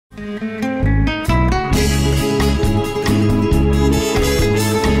Hi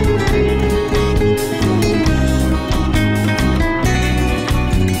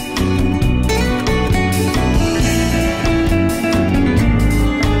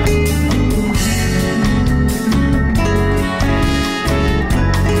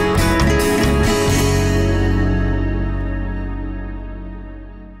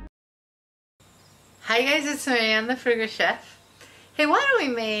guys, it's me, I'm the Frugal chef. Hey, why don't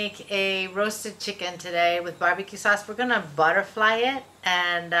we make a roasted chicken today with barbecue sauce? We're gonna butterfly it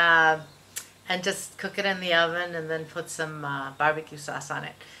and just cook it in the oven and then put some barbecue sauce on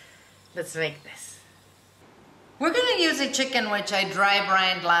it. Let's make this. We're gonna use a chicken which I dry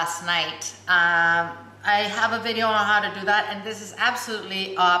brined last night. I have a video on how to do that, and this is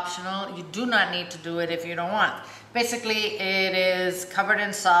absolutely optional. You do not need to do it if you don't want. Basically, it is covered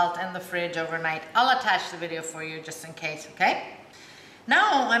in salt in the fridge overnight. I'll attach the video for you just in case, okay?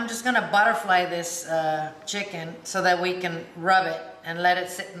 Now I'm just gonna butterfly this chicken so that we can rub it and let it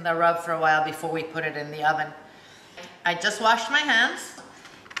sit in the rub for a while before we put it in the oven. I just washed my hands,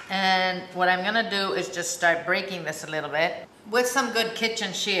 and what I'm gonna do is just start breaking this a little bit. With some good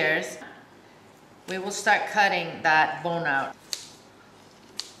kitchen shears, we will start cutting that bone out.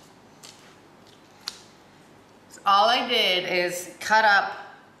 So all I did is cut up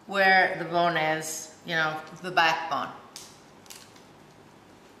where the bone is, you know, the backbone.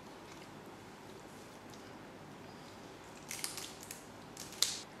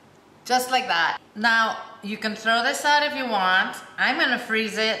 Just like that. Now, you can throw this out if you want. I'm gonna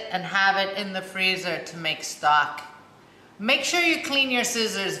freeze it and have it in the freezer to make stock. Make sure you clean your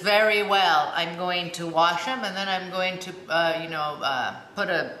scissors very well. I'm going to wash them, and then I'm going to, put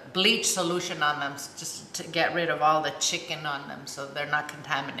a bleach solution on them just to get rid of all the chicken on them so they're not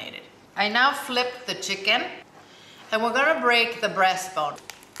contaminated. I now flip the chicken, and we're gonna break the breastbone.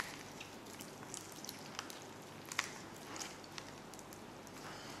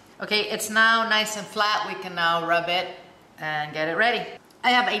 Okay, it's now nice and flat. We can now rub it and get it ready. I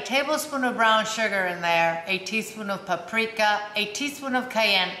have a tablespoon of brown sugar in there, a teaspoon of paprika, a teaspoon of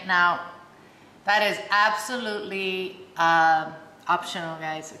cayenne. Now, that is absolutely optional,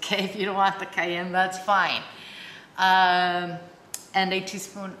 guys, okay? If you don't want the cayenne, that's fine. And a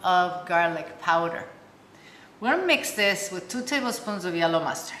teaspoon of garlic powder. We're gonna mix this with 2 tablespoons of yellow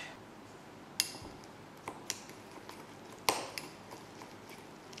mustard.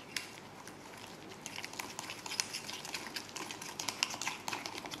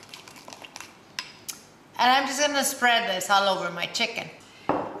 And I'm just gonna spread this all over my chicken.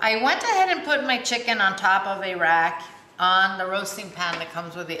 I went ahead and put my chicken on top of a rack on the roasting pan that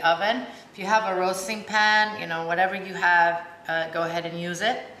comes with the oven. If you have a roasting pan, you know, whatever you have, go ahead and use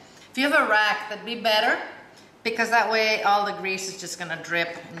it. If you have a rack, that'd be better, because that way all the grease is just gonna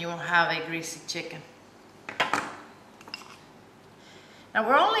drip and you won't have a greasy chicken. Now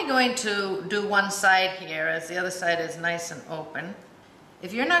we're only going to do one side here, as the other side is nice and open.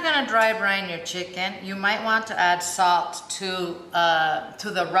 If you're not gonna dry brine your chicken, you might want to add salt to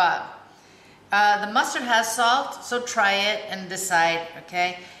the rub. The mustard has salt, so try it and decide,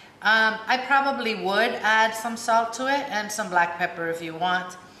 okay? I probably would add some salt to it and some black pepper if you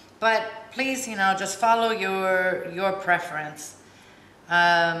want, but please, you know, just follow your preference.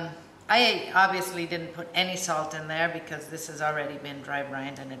 I obviously didn't put any salt in there because this has already been dry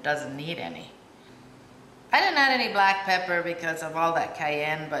brined and it doesn't need any. I didn't add any black pepper because of all that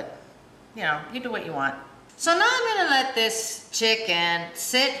cayenne, but you know, you do what you want. So now I'm gonna let this chicken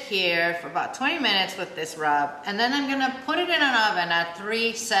sit here for about 20 minutes with this rub, and then I'm gonna put it in an oven at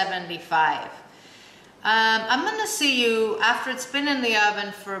 375. I'm gonna see you after it's been in the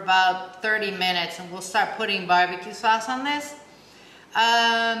oven for about 30 minutes, and we'll start putting barbecue sauce on this.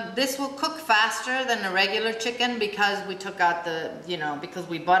 This will cook faster than a regular chicken because we took out the, because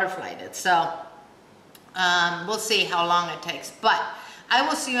we butterflied it. So we'll see how long it takes, but I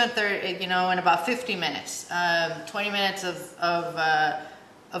will see you in about 50 minutes. 20 minutes of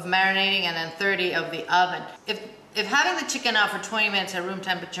marinating and then 30 of the oven. If having the chicken out for 20 minutes at room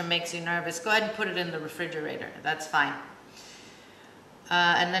temperature makes you nervous, go ahead and put it in the refrigerator. That's fine.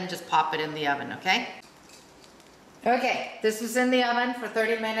 And then just pop it in the oven, okay? Okay, this was in the oven for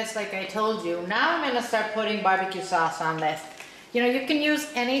 30 minutes like I told you. Now I'm gonna start putting barbecue sauce on this. You can use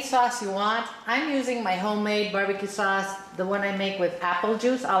any sauce you want. I'm using my homemade barbecue sauce, the one I make with apple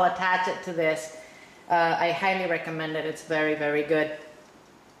juice. I'll attach it to this. I highly recommend it. It's very, very good.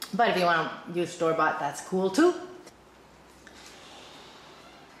 But if you want to use store-bought, that's cool too.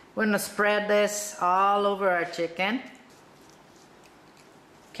 We're gonna spread this all over our chicken.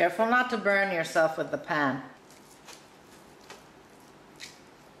 Careful not to burn yourself with the pan.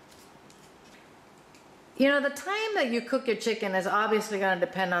 You know, the time that you cook your chicken is obviously going to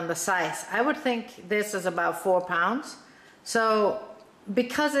depend on the size. I would think this is about 4 pounds. So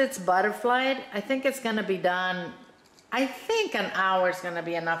because it's butterflied, I think it's going to be done, I think an hour is going to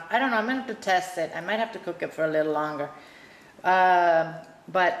be enough. I don't know, I'm going to have to test it. I might have to cook it for a little longer.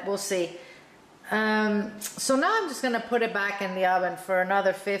 But we'll see. So now I'm just going to put it back in the oven for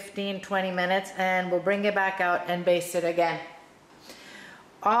another 15-20 minutes, and we'll bring it back out and baste it again.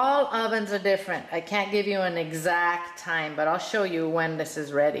 All ovens are different. I can't give you an exact time, but I'll show you when this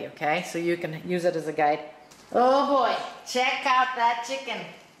is ready, okay? So you can use it as a guide. Oh boy, check out that chicken.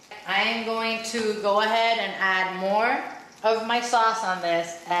 I am going to go ahead and add more of my sauce on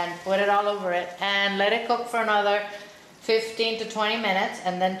this and put it all over it and let it cook for another 15 to 20 minutes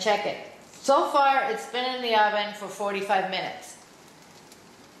and then check it. So far, it's been in the oven for 45 minutes.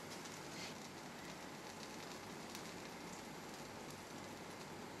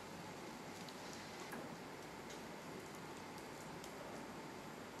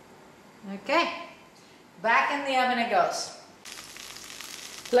 Okay, back in the oven it goes.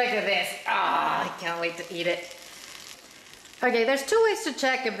 Look at this. Oh, I can't wait to eat it. Okay, there's 2 ways to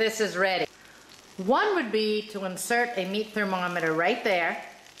check if this is ready. One would be to insert a meat thermometer right there.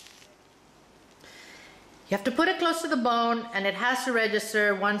 You have to put it close to the bone and it has to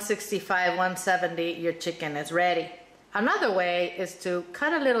register 165, 170, your chicken is ready. Another way is to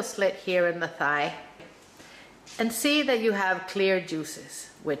cut a little slit here in the thigh and see that you have clear juices,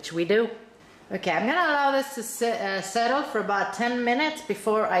 which we do. Okay, I'm gonna allow this to settle for about 10 minutes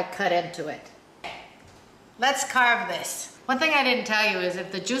before I cut into it. Let's carve this. One thing I didn't tell you is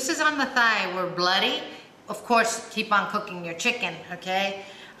if the juices on the thigh were bloody, of course, keep on cooking your chicken, okay?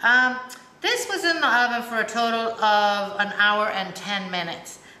 This was in the oven for a total of 1 hour and 10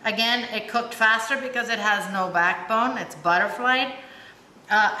 minutes. Again, it cooked faster because it has no backbone. It's butterflied.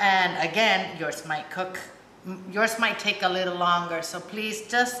 And again, yours might take a little longer. So please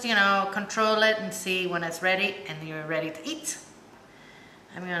just, you know, control it and see when it's ready and you're ready to eat.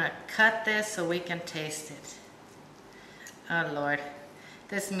 I'm gonna cut this so we can taste it. Oh Lord,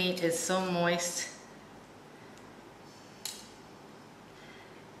 this meat is so moist.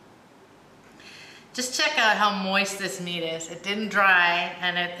 Just check out how moist this meat is. It didn't dry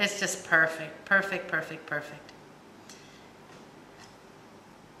and it's just perfect, perfect, perfect, perfect.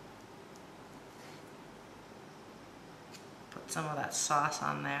 Put some of that sauce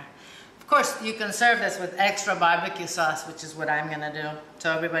on there. Of course, you can serve this with extra barbecue sauce, which is what I'm gonna do.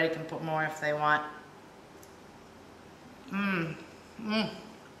 So everybody can put more if they want.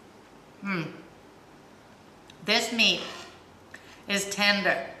 This meat is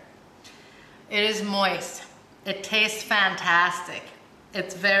tender. It is moist. It tastes fantastic.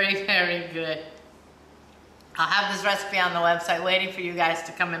 It's very, very good. I'll have this recipe on the website waiting for you guys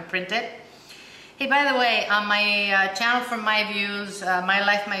to come and print it. Hey, by the way, on my channel for My Views, My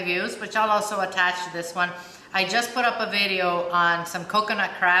Life, My Views, which I'll also attach to this one, I just put up a video on some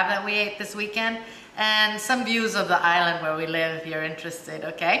coconut crab that we ate this weekend and some views of the island where we live if you're interested,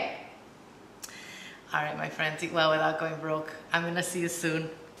 okay? All right, my friends, eat well without going broke. I'm gonna see you soon.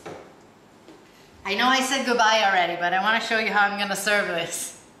 I know I said goodbye already, but I want to show you how I'm going to serve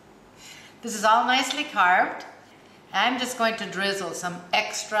this. This is all nicely carved. I'm just going to drizzle some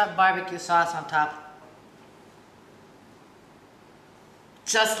extra barbecue sauce on top.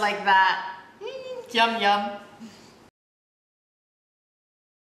 Just like that. Yum, yum.